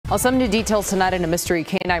Well, some new details tonight in a mystery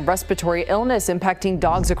canine respiratory illness impacting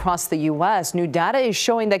dogs across the U.S. New data is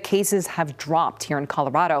showing that cases have dropped here in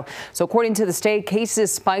Colorado. So according to the state,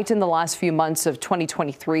 cases spiked in the last few months of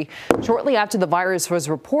 2023. Shortly after the virus was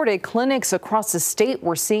reported, clinics across the state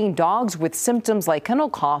were seeing dogs with symptoms like kennel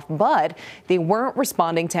cough, but they weren't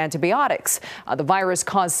responding to antibiotics. The virus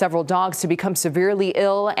caused several dogs to become severely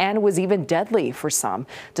ill and was even deadly for some.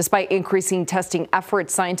 Despite increasing testing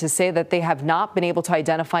efforts, scientists say that they have not been able to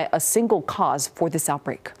identify a single cause for this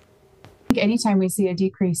outbreak. Anytime we see a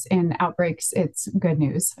decrease in outbreaks, it's good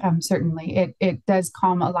news. Certainly, it does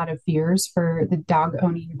calm a lot of fears for the dog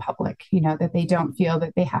owning public, that they don't feel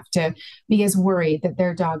that they have to be as worried that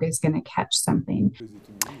their dog is going to catch something.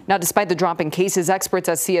 Now, despite the drop in cases, experts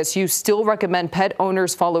at CSU still recommend pet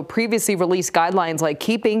owners follow previously released guidelines like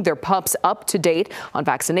keeping their pups up to date on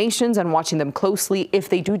vaccinations and watching them closely if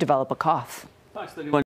they do develop a cough.